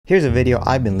Here's a video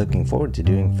I've been looking forward to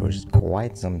doing for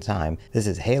quite some time. This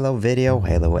is Hailuo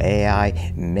Hailuo AI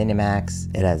Minimax.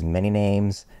 It has many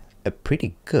names. A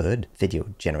pretty good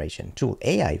video generation tool,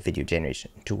 AI video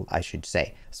generation tool, I should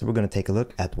say. So we're going to take a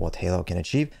look at what Hailuo can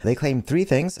achieve. They claim three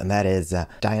things, and that is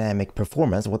dynamic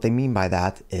performance. What they mean by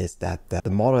that is that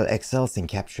the model excels in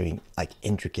capturing like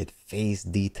intricate face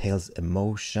details,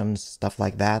 emotions, stuff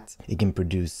like that. It can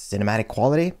produce cinematic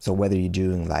quality. So whether you're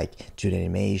doing like 2D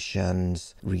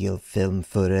animations, real film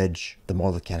footage, the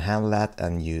model can handle that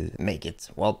and you make it,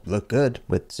 well, look good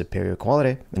with superior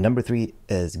quality. And number three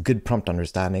is good prompt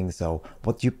understanding. So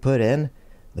what you put in,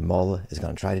 the model is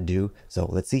going to try to do. So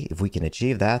let's see if we can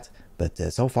achieve that. But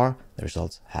so far, the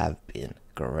results have been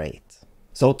great.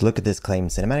 So to look at this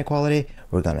claimed cinematic quality,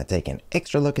 we're going to take an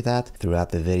extra look at that throughout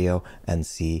the video and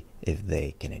see if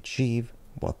they can achieve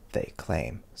what they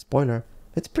claim. Spoiler,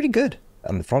 it's pretty good.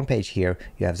 On the front page here,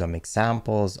 you have some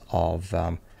examples of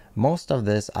most of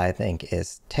this, I think,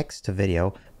 is text to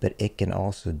video, but it can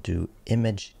also do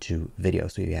image to video.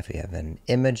 So you have an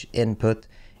image input.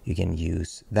 You can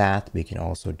use that, but you can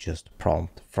also just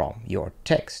prompt from your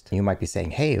text. You might be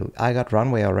saying, hey, I got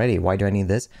Runway already. Why do I need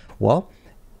this? Well,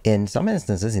 in some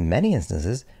instances, in many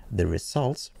instances, the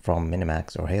results from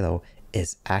Minimax or Hailuo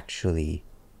is actually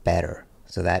better.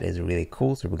 So that is really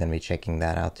cool. So we're going to be checking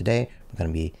that out today. We're going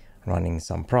to be running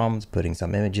some prompts, putting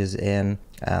some images in,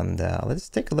 and let's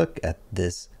take a look at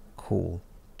this cool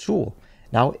tool.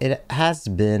 Now, it has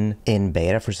been in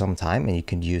beta for some time and you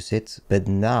can use it, but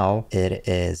now it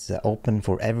is open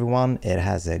for everyone. It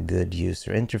has a good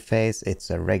user interface. It's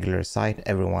a regular site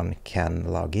everyone can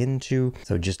log into.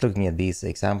 So just looking at these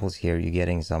examples here, you're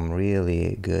getting some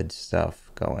really good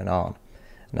stuff going on.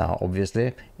 Now,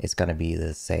 obviously, it's going to be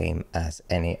the same as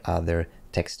any other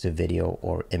text to video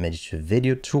or image to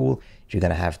video tool. You're going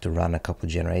to have to run a couple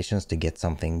generations to get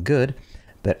something good.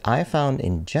 But I found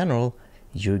in general,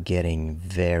 you're getting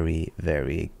very,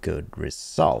 very good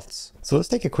results. So let's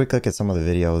take a quick look at some of the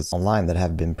videos online that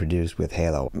have been produced with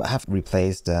Hailuo. I have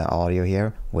replaced the audio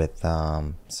here with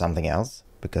something else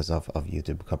because of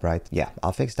YouTube copyright. Yeah,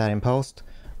 I'll fix that in post.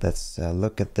 Let's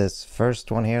look at this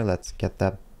first one here. Let's get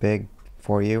that big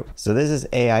for you. So this is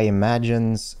AI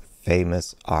imagines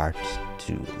famous art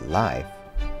to life.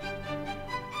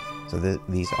 So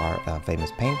these are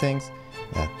famous paintings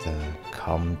that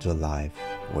come to life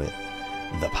with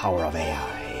the power of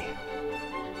AI.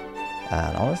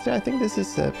 And honestly, I think this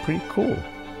is pretty cool.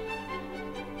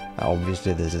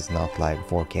 Obviously, this is not like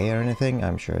 4K or anything.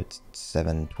 I'm sure it's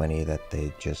 720 that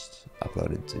they just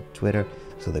uploaded to Twitter.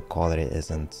 So the quality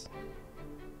isn't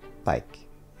like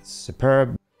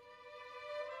superb.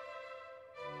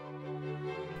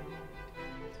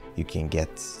 You can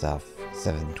get stuff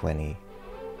 720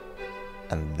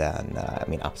 and then,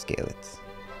 upscale it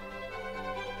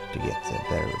to get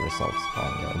better results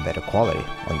on your better quality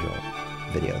on your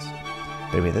videos.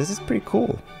 But I mean, this is pretty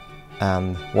cool.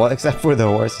 And well, except for the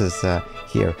horses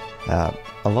here, a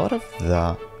lot of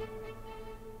the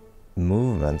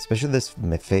movement, especially this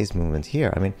face movement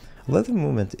here, I mean, a lot of the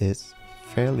movement is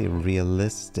fairly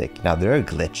realistic. Now there are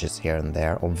glitches here and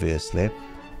there, obviously,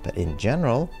 but in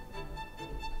general,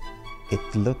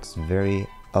 it looks very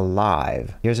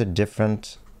alive. Here's a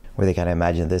different, where they kind of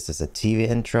imagine this as a TV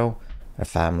intro. A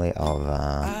family of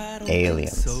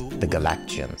aliens, the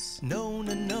Galactians.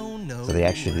 So they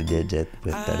actually did it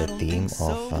with the theme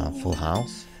of Full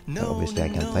House. So obviously I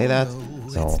can play that.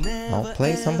 So I'll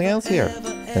play something else here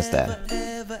instead.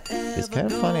 It's kind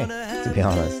of funny, to be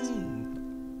honest.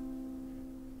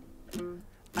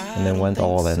 And then went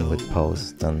all in with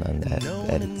post and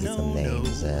edited some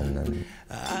names and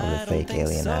all the fake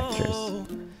alien actors.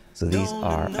 So these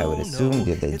are, I would assume,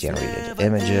 that they generated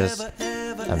images.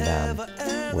 And then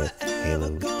with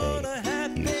Hailuo,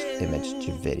 they used image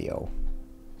to video.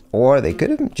 Or they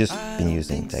could have just been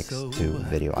using text to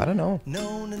video. I don't know.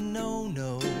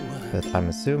 But I'm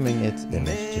assuming it's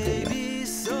image to video.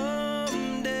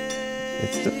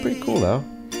 It's still pretty cool though.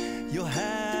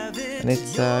 And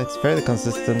it's fairly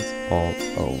consistent all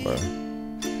over.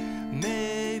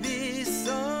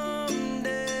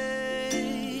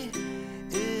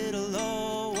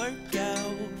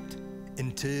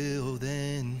 Until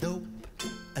then, nope,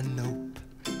 a nope,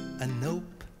 a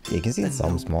nope. You can see in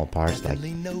some small parts like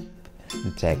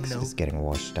the text is getting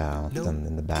washed out, and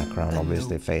in the background,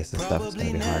 obviously, face and stuff is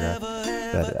going to be harder.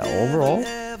 But overall,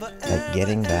 like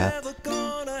getting that,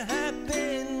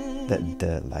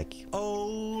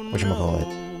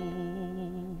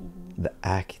 the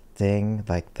acting,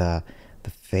 like the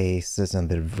faces and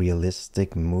the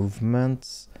realistic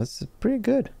movements, that's pretty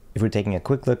good. If we're taking a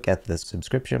quick look at the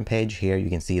subscription page here, you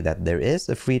can see that there is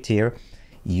a free tier.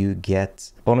 you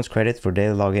get bonus credits for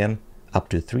daily login, up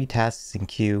to 3 tasks in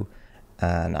queue.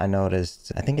 And I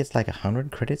noticed, I think it's like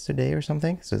 100 credits a day or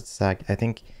something. So it's like, I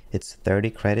think it's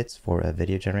 30 credits for a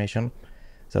video generation.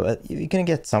 So you can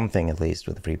get something at least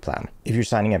with the free plan. If you're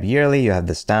signing up yearly, you have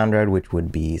the standard, which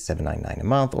would be $7.99 a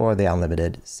month, or the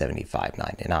unlimited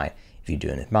 $75.99. If you're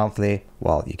doing it monthly,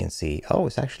 well, you can see, oh,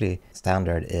 it's actually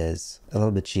standard is a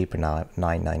little bit cheaper now,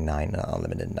 $9.99,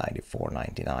 unlimited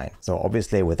 $94.99. So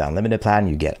obviously with the unlimited plan,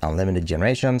 you get unlimited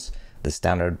generations. The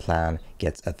standard plan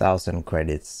gets 1,000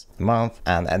 credits a month.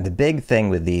 And the big thing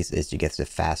with these is you get the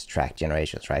fast track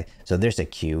generations, right? So there's a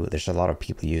queue. There's a lot of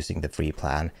people using the free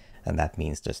plan. And that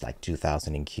means there's like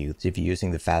 2,000 in queue. So if you're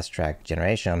using the fast track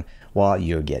generation, well,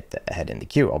 you get ahead in the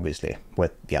queue, obviously,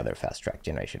 with the other fast track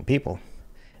generation people.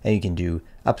 And you can do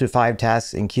up to 5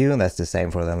 tasks in queue, and that's the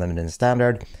same for the unlimited and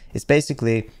standard. It's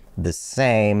basically the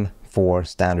same for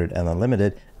standard and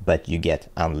unlimited, but you get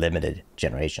unlimited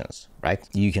generations, right?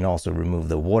 You can also remove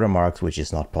the watermarks, which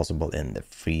is not possible in the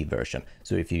free version.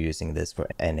 So if you're using this for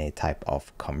any type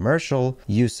of commercial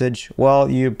usage,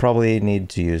 well, you probably need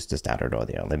to use the standard or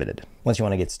the unlimited. Once you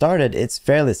want to get started, it's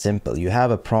fairly simple. You have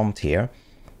a prompt here,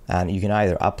 and you can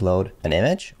either upload an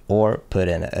image or put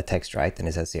in a text, right? And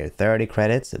it says here 30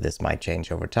 credits. So this might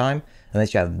change over time. And then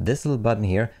you have this little button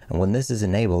here. And when this is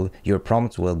enabled, your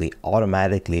prompts will be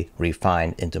automatically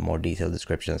refined into more detailed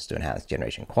descriptions to enhance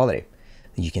generation quality.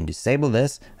 You can disable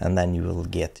this and then you will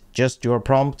get just your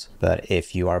prompt. But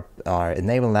if you are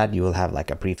enabling that, you will have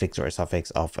like a prefix or a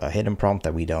suffix of a hidden prompt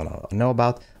that we don't know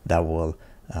about that will,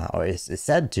 or is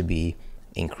said to be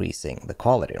increasing the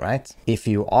quality, right? If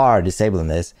you are disabling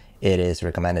this, it is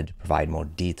recommended to provide more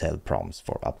detailed prompts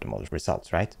for optimal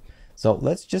results, right? So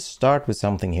let's just start with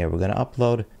something here. We're going to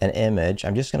upload an image.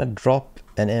 I'm just going to drop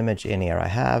an image in here.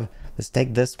 Let's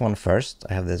take this one first.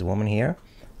 I have this woman here,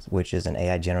 which is an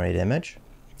AI generated image.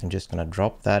 I'm just going to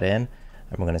drop that in.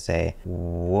 And we're going to say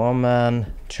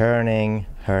woman turning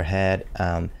her head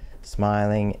and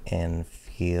smiling in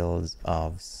fields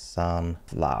of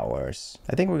sunflowers.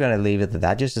 I think we're going to leave it at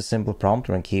that. Just a simple prompt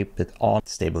and keep it on.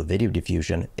 Stable video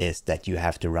diffusion is that you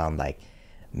have to run like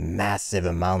massive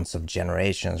amounts of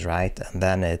generations, right? And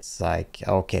then it's like,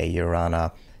 okay, you run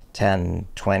a 10,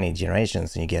 20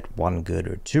 generations and you get 1 good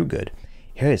or 2 good.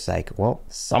 Here it's like, well,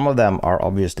 some of them are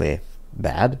obviously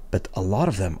bad, but a lot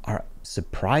of them are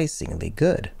surprisingly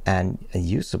good and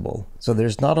usable. So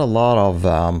there's not a lot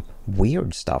of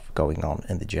weird stuff going on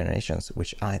in the generations,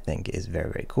 which I think is very,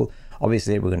 very cool.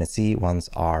 Obviously, we're going to see once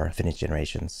our finished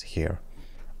generations here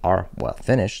are, well,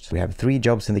 finished. We have 3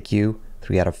 jobs in the queue,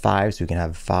 3 out of 5, so we can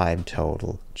have 5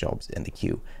 total jobs in the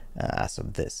queue as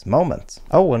of this moment.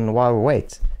 Oh, and while we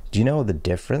wait, do you know the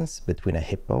difference between a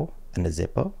hippo and a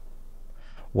zippo?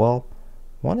 Well,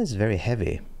 one is very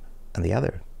heavy and the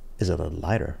other is a little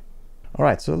lighter. All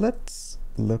right, so let's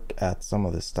look at some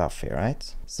of the stuff here,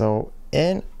 right? So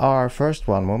in our first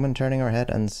one, woman turning her head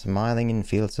and smiling in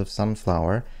fields of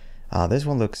sunflower, this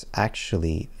one looks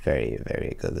actually very,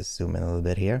 very good. Let's zoom in a little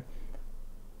bit here.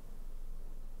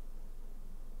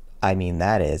 I mean,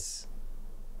 that is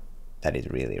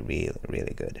really, really,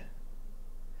 really good.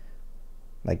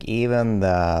 Like even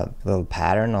the little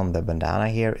pattern on the bandana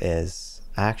here is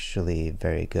actually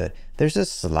very good. There's a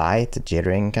slight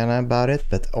jittering kind of about it,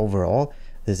 but overall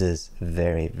this is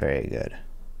very, very good.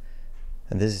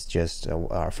 And this is just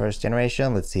our first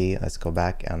generation. Let's see, let's go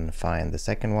back and find the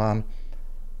second one.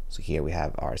 So here we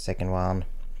have our second one,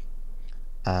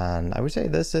 and I would say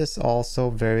this is also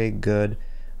very good.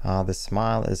 The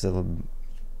smile is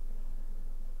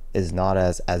not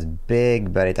as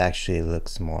big, but it actually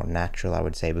looks more natural, I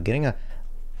would say. We're getting a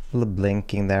little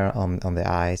blinking there on the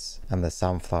eyes, and the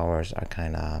sunflowers are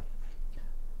kind of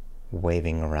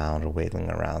waving around or wiggling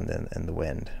around in the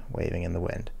wind, waving in the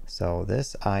wind. So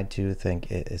this I do think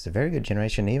is a very good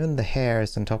generation. Even the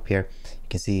hairs on top here, you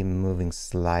can see moving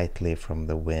slightly from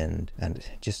the wind, and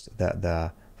just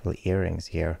the little earrings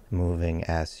here moving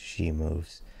as she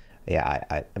moves. Yeah,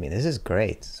 I mean, this is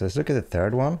great. So let's look at the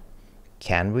third one.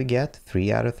 Can we get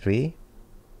 3 out of 3?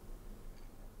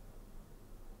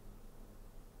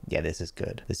 Yeah, this is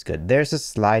good. This is good. There's a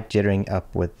slight jittering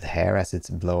up with the hair as it's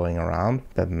blowing around,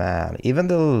 but man, even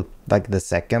though like the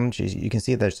second, you can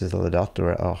see there's this little dot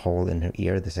or a hole in her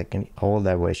ear. The second hole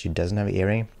there where she doesn't have an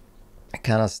earring, it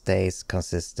kind of stays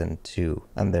consistent too.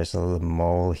 And there's a little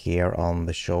mole here on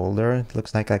the shoulder. It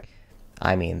looks like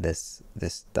I mean, this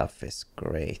stuff is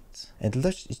great. It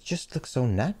just looks so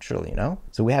natural, you know?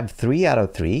 So we have 3 out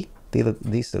of 3.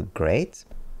 These look great.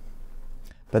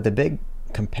 But the big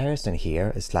comparison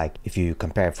here is like, if you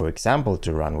compare, for example,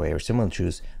 to Runway or similar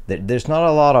tools, there's not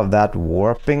a lot of that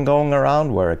warping going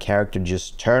around where a character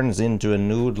just turns into a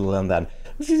noodle and then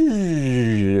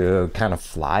kind of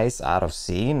flies out of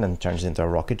scene and turns into a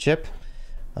rocket ship.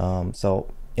 So,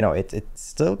 you know, it's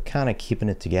still kind of keeping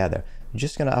it together. I'm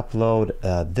just gonna upload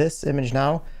this image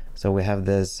now. So we have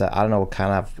this, I don't know,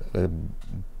 kind of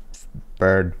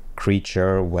bird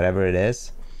creature, whatever it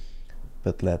is.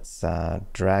 But let's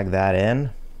drag that in,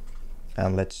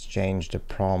 and let's change the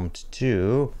prompt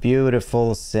to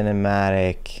beautiful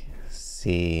cinematic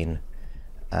scene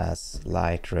as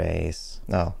light rays,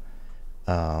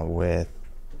 with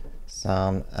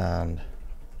sun and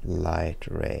light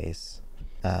rays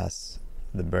as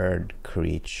the bird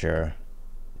creature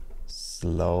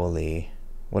slowly,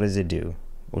 what does it do?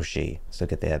 Or she, let's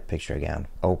look at that picture again,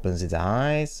 opens its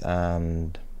eyes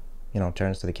and, you know,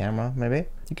 turns to the camera. Maybe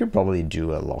you could probably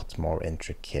do a lot more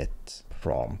intricate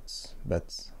prompts,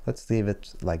 but let's leave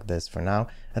it like this for now.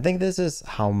 I think this is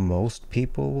how most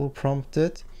people will prompt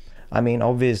it. I mean,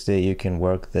 obviously you can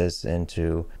work this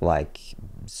into like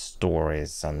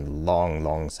stories and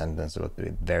long sentences with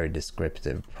very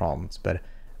descriptive prompts, but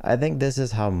I think this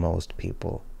is how most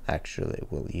people actually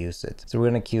will use it. So we're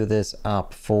gonna queue this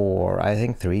up for, I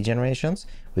think, 3 generations.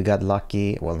 We got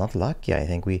lucky, well, not lucky, I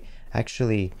think we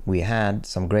had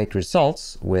some great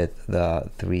results with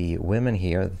the 3 women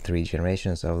here, the 3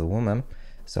 generations of the woman.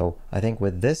 So I think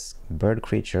with this bird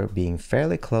creature being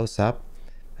fairly close up,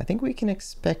 I think we can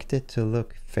expect it to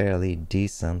look fairly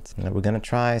decent. And we're gonna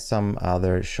try some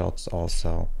other shots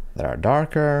also that are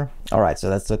darker. All right, so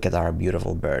let's look at our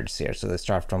beautiful birds here. So let's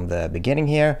start from the beginning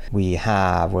here. We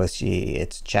have, well,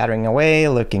 it's chattering away,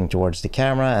 looking towards the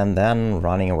camera, and then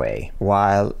running away.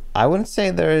 While I wouldn't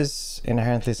say there is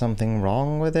inherently something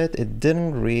wrong with it, it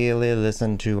didn't really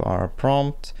listen to our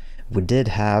prompt. We did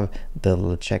have the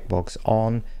little checkbox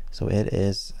on, so it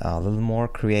is a little more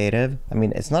creative. I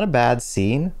mean, it's not a bad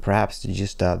scene. Perhaps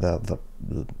just the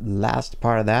last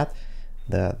part of that,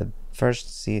 the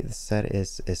first set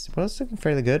is well, it's looking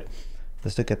fairly good.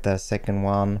 Let's look at the second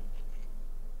one.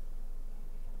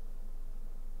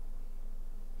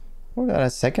 We got a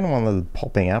second one little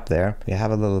popping up there. We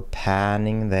have a little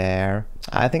panning there.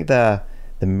 I think the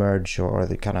merge, or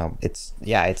the kind of, it's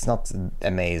not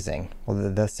amazing.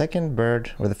 Well, the second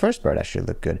bird, or the first bird, actually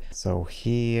looked good. So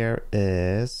here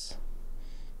is,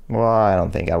 well, I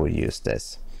don't think I would use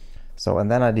this. So,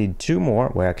 and then I did 2 more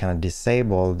where I kind of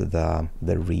disabled the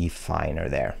refiner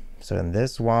there. So in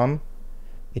this one,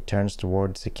 it turns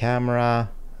towards the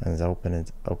camera and open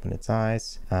its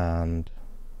eyes. And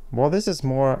well, this is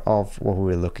more of what we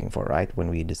were looking for, right? When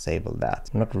we disabled that.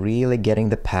 We're not really getting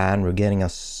the pan, we're getting a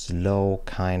slow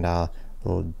kind of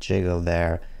little jiggle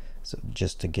there. So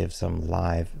just to give some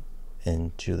life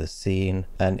into the scene.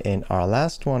 And in our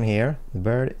last one here, the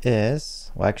bird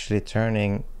is, well, actually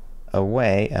turning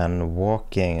away and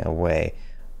walking away.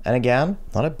 And again,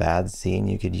 not a bad scene,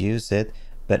 you could use it,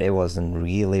 but it wasn't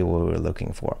really what we were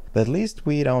looking for. But at least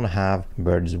we don't have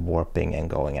birds warping and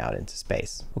going out into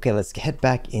space. Okay, let's head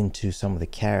back into some of the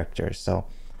characters. So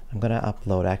I'm gonna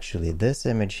upload actually this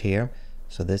image here.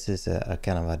 So this is a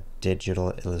kind of a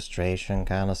digital illustration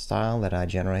kind of style that I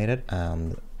generated.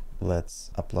 And let's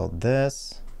upload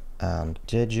this, and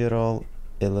digital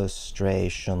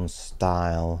illustration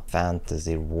style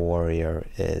fantasy warrior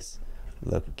is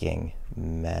looking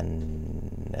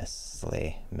menacingly.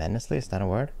 Is that a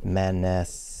word?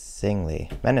 Menacingly,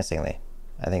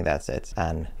 I think that's it.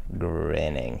 And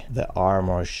grinning. The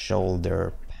armor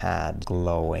shoulder pad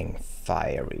glowing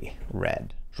fiery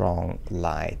red. Strong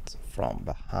light from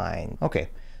behind. Okay,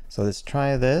 so let's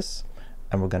try this,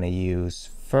 and we're gonna use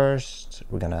first,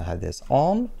 we're gonna have this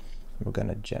on. We're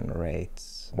gonna generate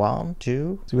 1,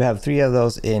 2. So we have 3 of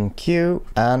those in queue.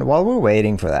 And while we're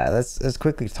waiting for that, let's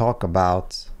quickly talk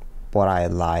about what I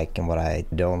like and what I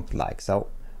don't like. So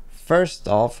first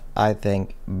off, I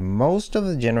think most of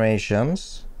the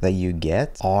generations that you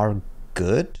get are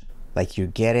good. Like, you're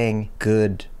getting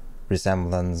good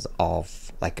resemblance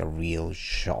of like a real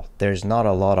shot. There's not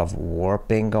a lot of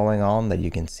warping going on that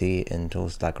you can see in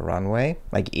tools like Runway.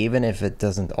 Like, even if it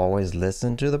doesn't always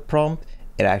listen to the prompt,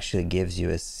 it actually gives you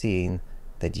a scene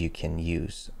that you can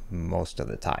use most of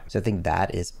the time. So I think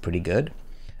that is pretty good.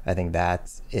 I think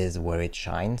that is where it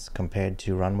shines compared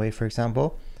to Runway, for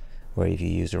example, where if you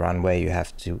use Runway, you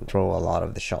have to throw a lot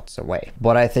of the shots away.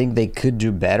 What I think they could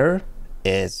do better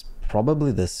is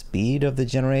probably the speed of the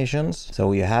generations.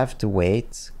 So you have to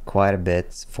wait quite a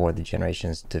bit for the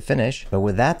generations to finish. But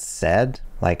with that said,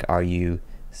 like, are you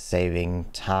saving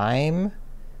time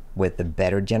with the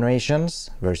better generations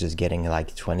versus getting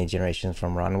like 20 generations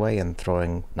from Runway and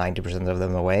throwing 90% of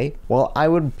them away? Well, I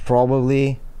would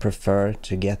probably prefer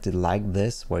to get it like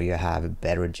this, where you have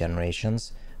better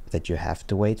generations that you have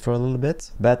to wait for a little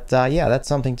bit. But yeah, that's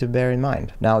something to bear in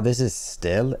mind. Now, this is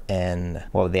still in,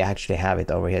 well, they actually have it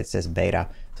over here. It says beta,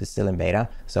 so it's still in beta.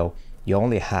 So you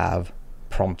only have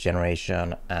prompt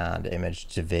generation and image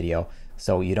to video.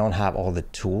 So you don't have all the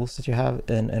tools that you have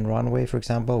in Runway, for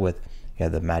example, with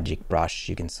the magic brush.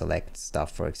 You can select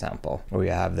stuff, for example, or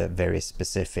you have the very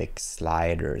specific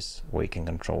sliders where you can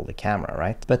control the camera,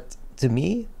 right? But to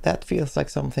me, that feels like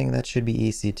something that should be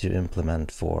easy to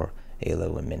implement for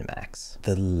Hailuo and Minimax.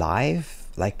 The live,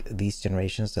 like these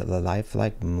generations, the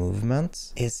lifelike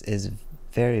movements is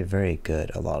very, very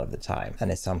good a lot of the time,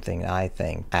 and it's something I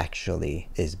think actually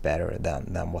is better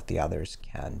than what the others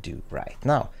can do right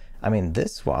now. I mean,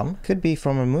 this one could be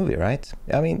from a movie, right?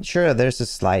 I mean, sure, there's a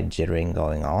slight jittering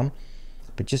going on,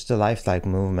 but just the lifelike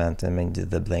movement, I mean,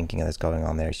 the blinking that's going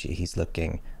on there, he's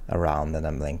looking around and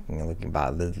I'm blinking and looking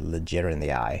about the jitter in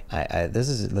the eye. This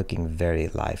is looking very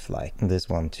lifelike. This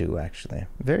one too, actually.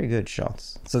 Very good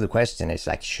shots. So the question is,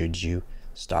 like, should you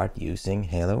start using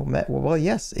Hailuo? Well,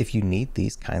 yes, if you need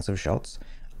these kinds of shots,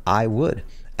 I would.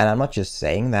 And I'm not just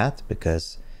saying that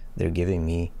because they're giving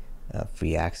me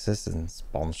free access and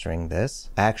sponsoring this.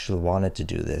 I actually wanted to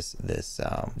do this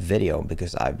video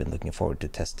because I've been looking forward to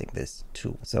testing this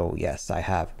tool. So yes, I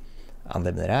have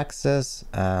unlimited access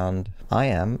and I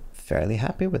am fairly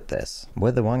happy with this,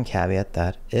 with the one caveat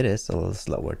that it is a little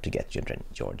slower to get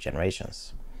your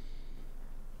generations.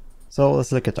 So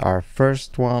let's look at our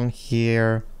first one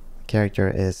here.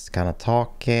 Character is kind of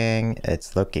talking.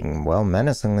 It's looking, well,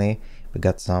 menacingly. We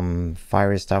got some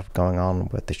fiery stuff going on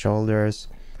with the shoulders,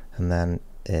 and then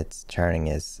it's turning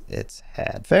its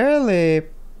head. Fairly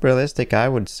realistic, I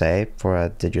would say, for a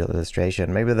digital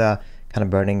illustration. Maybe the kind of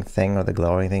burning thing or the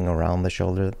glowing thing around the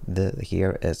shoulder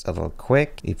here is a little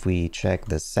quick. If we check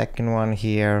the second one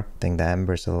here, I think the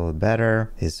ember's a little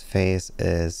better. His face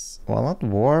is, well, not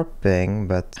warping,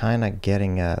 but kind of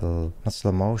getting a little, not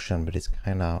slow motion, but it's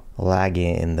kind of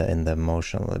laggy in the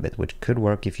motion a little bit, which could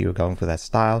work if you were going for that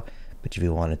style. But if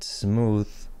you want it smooth,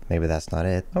 maybe that's not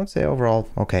it. I would say overall,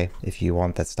 okay, if you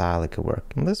want that style, it could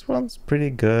work. And this one's pretty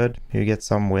good. You get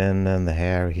some wind in the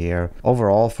hair here.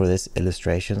 Overall, for this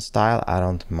illustration style, I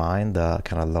don't mind the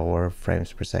kind of lower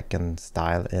frames per second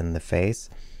style in the face.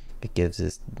 It gives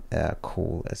this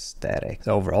cool aesthetic.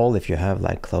 So overall, if you have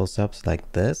like close-ups like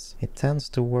this, it tends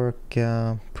to work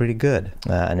pretty good.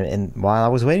 And while I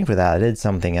was waiting for that, I did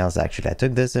something else actually. I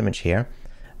took this image here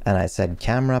and I said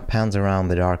camera pans around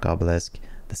the dark obelisk.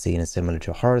 The scene is similar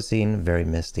to a horror scene, very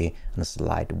misty, and a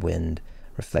slight wind,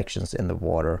 reflections in the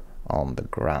water on the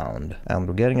ground. And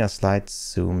we're getting a slight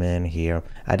zoom in here.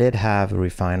 I did have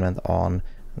refinement on,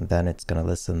 then it's gonna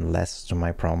listen less to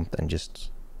my prompt and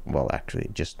just, well, actually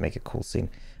just make a cool scene.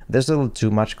 There's a little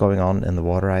too much going on in the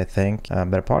water, I think.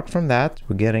 But apart from that,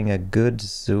 we're getting a good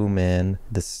zoom in.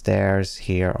 The stairs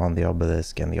here on the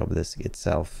obelisk, and the obelisk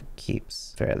itself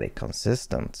keeps fairly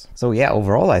consistent. So yeah,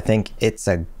 overall, I think it's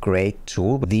a great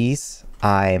tool. These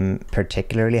I'm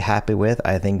particularly happy with.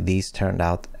 I think these turned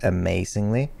out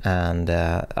amazingly. And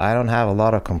I don't have a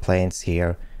lot of complaints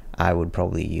here. I would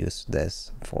probably use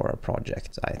this for a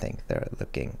project. I think they're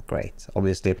looking great.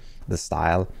 Obviously, the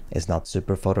style is not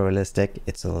super photorealistic.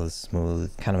 It's a little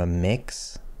smooth, kind of a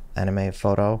mix anime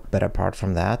photo. But apart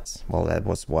from that, well, that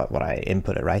was what I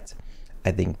inputted, right?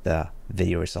 I think the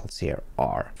video results here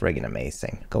are friggin'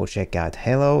 amazing. Go check out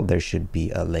Hailuo. There should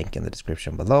be a link in the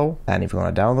description below. And if you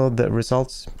want to download the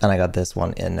results, and I got this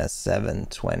one in a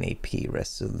 720p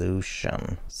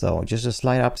resolution. So just a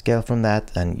slight upscale from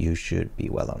that, and you should be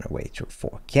well on your way to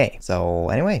 4K. So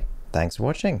anyway, thanks for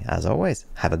watching. As always,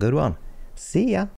 have a good one. See ya.